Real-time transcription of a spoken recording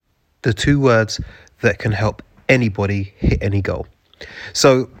The two words that can help anybody hit any goal.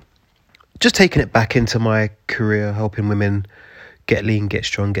 So just taking it back into my career, helping women get lean, get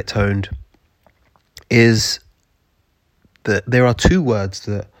strong, get toned, is that there are two words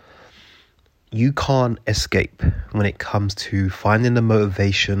that you can't escape when it comes to finding the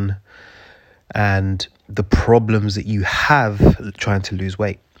motivation and the problems that you have trying to lose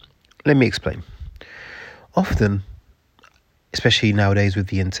weight. Let me explain. Often, especially nowadays with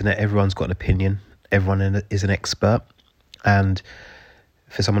the internet, everyone's got an opinion. Everyone is an expert. And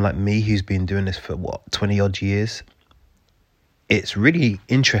for someone like me who's been doing this for 20 odd years, it's really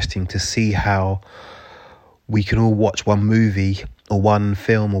interesting to see how we can all watch one movie or one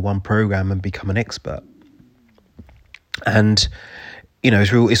film or one program and become an expert. And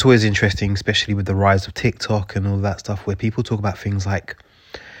it's always interesting, especially with the rise of TikTok and all that stuff, where people talk about things like,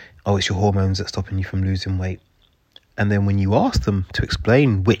 oh, it's your hormones that's stopping you from losing weight. And then when you ask them to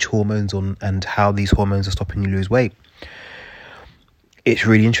explain which hormones and how these hormones are stopping you lose weight, it's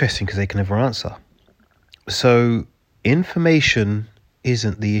really interesting because they can never answer. So information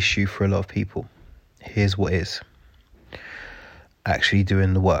isn't the issue for a lot of people. Here's what is: actually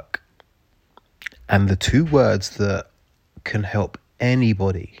doing the work. And the two words that can help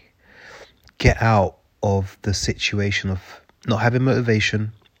anybody get out of the situation of not having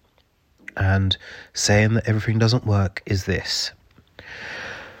motivation and saying that everything doesn't work is this.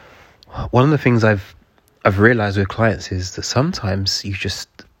 One of the things I've realized with clients is that sometimes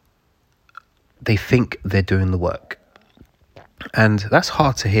they think they're doing the work. And that's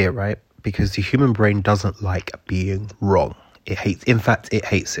hard to hear, right? Because the human brain doesn't like being wrong. It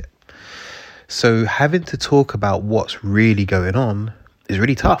hates it. So having to talk about what's really going on is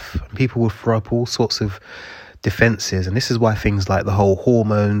really tough. People will throw up all sorts of defenses. And this is why things like the whole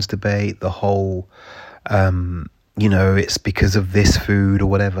hormones debate, the whole, it's because of this food or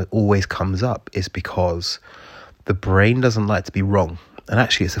whatever always comes up, is because the brain doesn't like to be wrong. And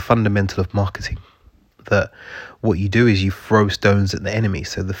actually, it's a fundamental of marketing, that what you do is you throw stones at the enemy.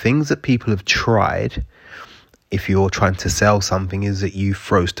 So the things that people have tried, if you're trying to sell something, is that you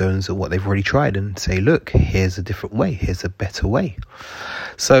throw stones at what they've already tried and say, look, here's a different way. Here's a better way.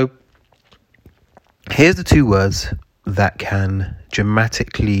 So here's the two words that can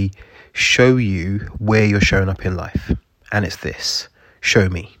dramatically show you where you're showing up in life. And it's this: show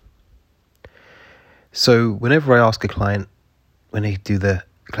me. So whenever I ask a client, when they do the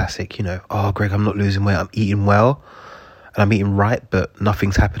classic, oh, Greg, I'm not losing weight, I'm eating well and I'm eating right, but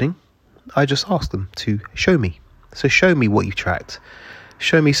nothing's happening, I just ask them to show me. So show me what you've tracked.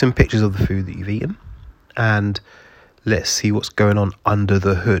 Show me some pictures of the food that you've eaten, and let's see what's going on under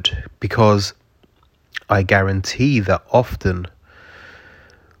the hood. Because I guarantee that often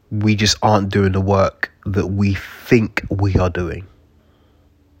we just aren't doing the work that we think we are doing.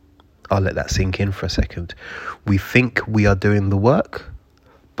 I'll let that sink in for a second. We think we are doing the work,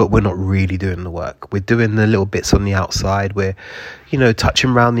 but we're not really doing the work. We're doing the little bits on the outside. We're, touching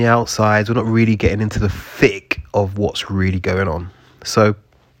around the outsides. We're not really getting into the thick of what's really going on. So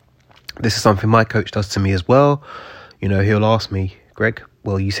this is something my coach does to me as well. He'll ask me, Greg,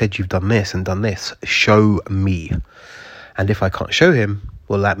 well, you said you've done this and done this. Show me. And if I can't show him,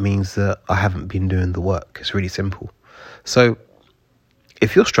 well, that means that I haven't been doing the work. It's really simple. So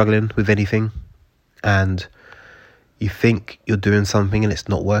if you're struggling with anything and you think you're doing something and it's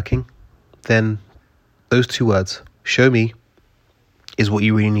not working, then those two words, show me, is what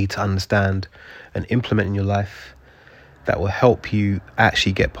you really need to understand and implement in your life. That will help you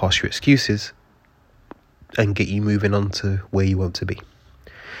actually get past your excuses and get you moving on to where you want to be.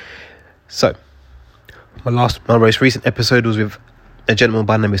 So, my most recent episode was with a gentleman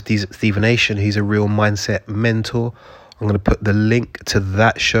by the name of Stephen Nation. He's a real mindset mentor. I'm going to put the link to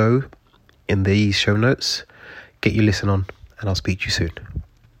that show in the show notes. Get your listen on, and I'll speak to you soon.